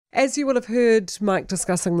As you will have heard Mike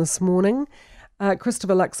discussing this morning,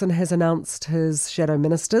 Christopher Luxon has announced his shadow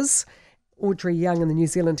ministers. Audrey Young in the New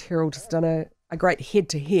Zealand Herald has done a great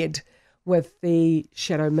head-to-head with the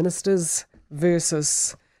shadow ministers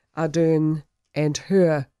versus Ardern and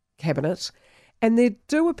her cabinet. And there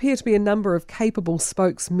do appear to be a number of capable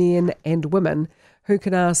spokesmen and women who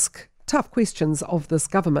can ask tough questions of this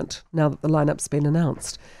government now that the lineup's been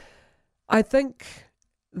announced. I think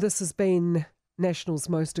this has been National's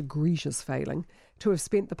most egregious failing, to have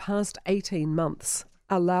spent the past 18 months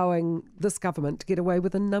allowing this government to get away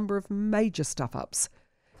with a number of major stuff-ups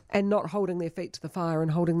and not holding their feet to the fire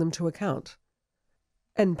and holding them to account.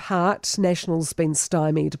 In part, National's been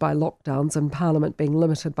stymied by lockdowns and Parliament being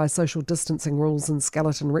limited by social distancing rules and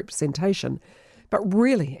skeleton representation. But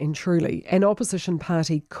really and truly, an opposition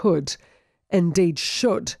party could, indeed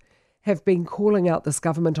should, have been calling out this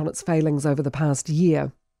government on its failings over the past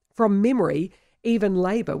year. From memory, even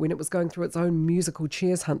Labour, when it was going through its own musical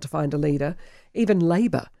chairs hunt to find a leader, even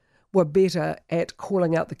Labour were better at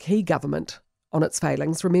calling out the key government on its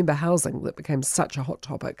failings. Remember housing, that became such a hot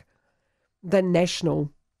topic, than National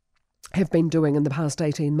have been doing in the past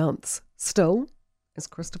 18 months. Still, as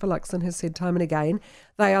Christopher Luxon has said time and again,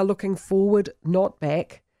 they are looking forward, not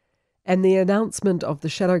back, and the announcement of the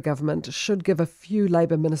shadow government should give a few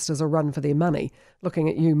Labour ministers a run for their money, looking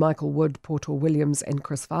at you, Michael Wood, Portal Williams and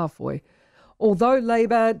Chris Farfoy. Although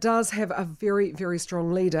Labour does have a very, very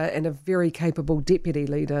strong leader and a very capable deputy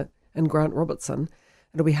leader in Grant Robertson,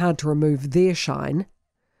 it'll be hard to remove their shine,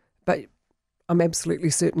 but I'm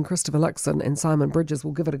absolutely certain Christopher Luxon and Simon Bridges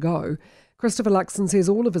will give it a go. Christopher Luxon says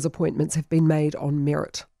all of his appointments have been made on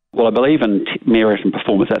merit. Well, I believe in merit and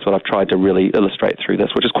performance. That's what I've tried to really illustrate through this,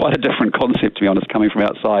 which is quite a different concept, to be honest, coming from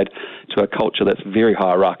outside to a culture that's very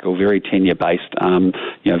hierarchical, very tenure-based,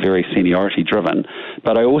 very seniority-driven.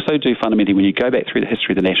 But I also do fundamentally, when you go back through the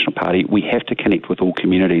history of the National Party, we have to connect with all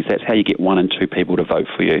communities. That's how you get 1 in 2 people to vote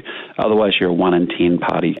for you. Otherwise, you're a 1 in 10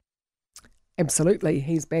 party. Absolutely,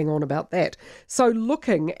 he's bang on about that. So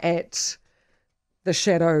looking at the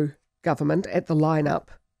shadow government, at the lineup,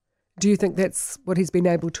 do you think that's what he's been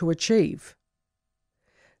able to achieve?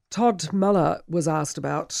 Todd Muller was asked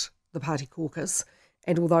about the party caucus,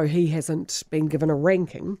 and although he hasn't been given a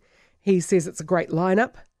ranking, he says it's a great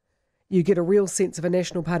lineup. You get a real sense of a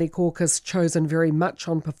National Party caucus chosen very much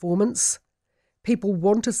on performance. People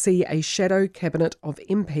want to see a shadow cabinet of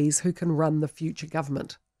MPs who can run the future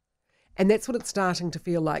government. And that's what it's starting to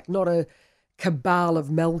feel like, not a cabal of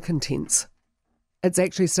malcontents. It's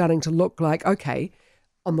actually starting to look like, okay,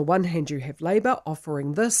 on the one hand you have Labour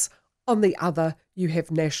offering this, on the other you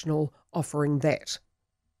have National offering that.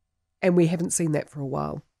 And we haven't seen that for a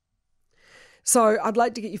while. So I'd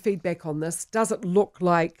like to get your feedback on this. Does it look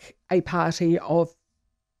like a party of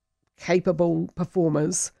capable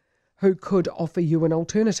performers who could offer you an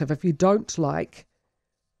alternative? If you don't like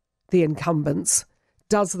the incumbents,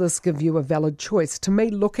 does this give you a valid choice? To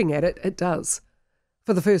me, looking at it, it does.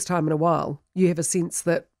 For the first time in a while, you have a sense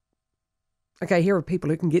that, okay, here are people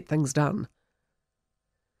who can get things done.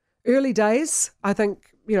 Early days, I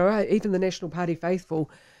think, even the National Party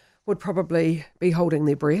faithful would probably be holding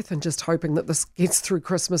their breath and just hoping that this gets through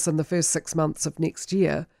Christmas and the first 6 months of next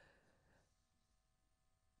year.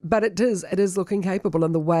 But it is looking capable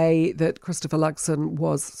in the way that Christopher Luxon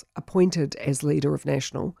was appointed as leader of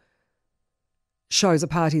National. Shows a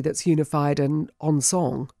party that's unified and on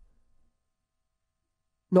song,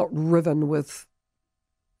 not riven with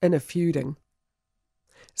inner feuding.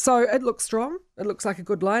 So it looks strong, it looks like a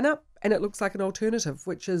good lineup, and it looks like an alternative,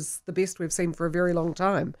 which is the best we've seen for a very long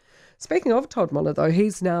time. Speaking of Todd Muller, though,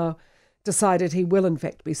 he's now decided he will in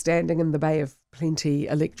fact be standing in the Bay of Plenty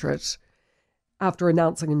electorate after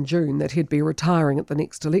announcing in June that he'd be retiring at the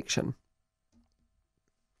next election.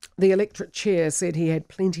 The electorate chair said he had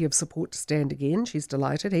plenty of support to stand again. She's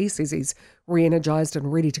delighted. He says he's re-energised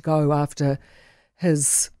and ready to go after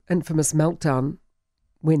his infamous meltdown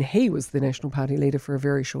when he was the National Party leader for a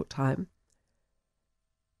very short time.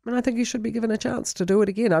 And I think he should be given a chance to do it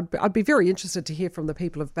again. I'd be very interested to hear from the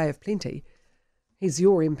people of Bay of Plenty. He's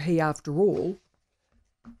your MP after all.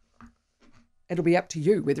 It'll be up to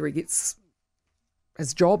you whether he gets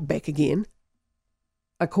his job back again.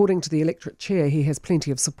 According to the electorate chair, he has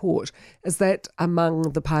plenty of support. Is that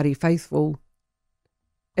among the party faithful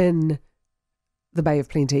in the Bay of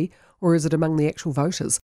Plenty, or is it among the actual voters?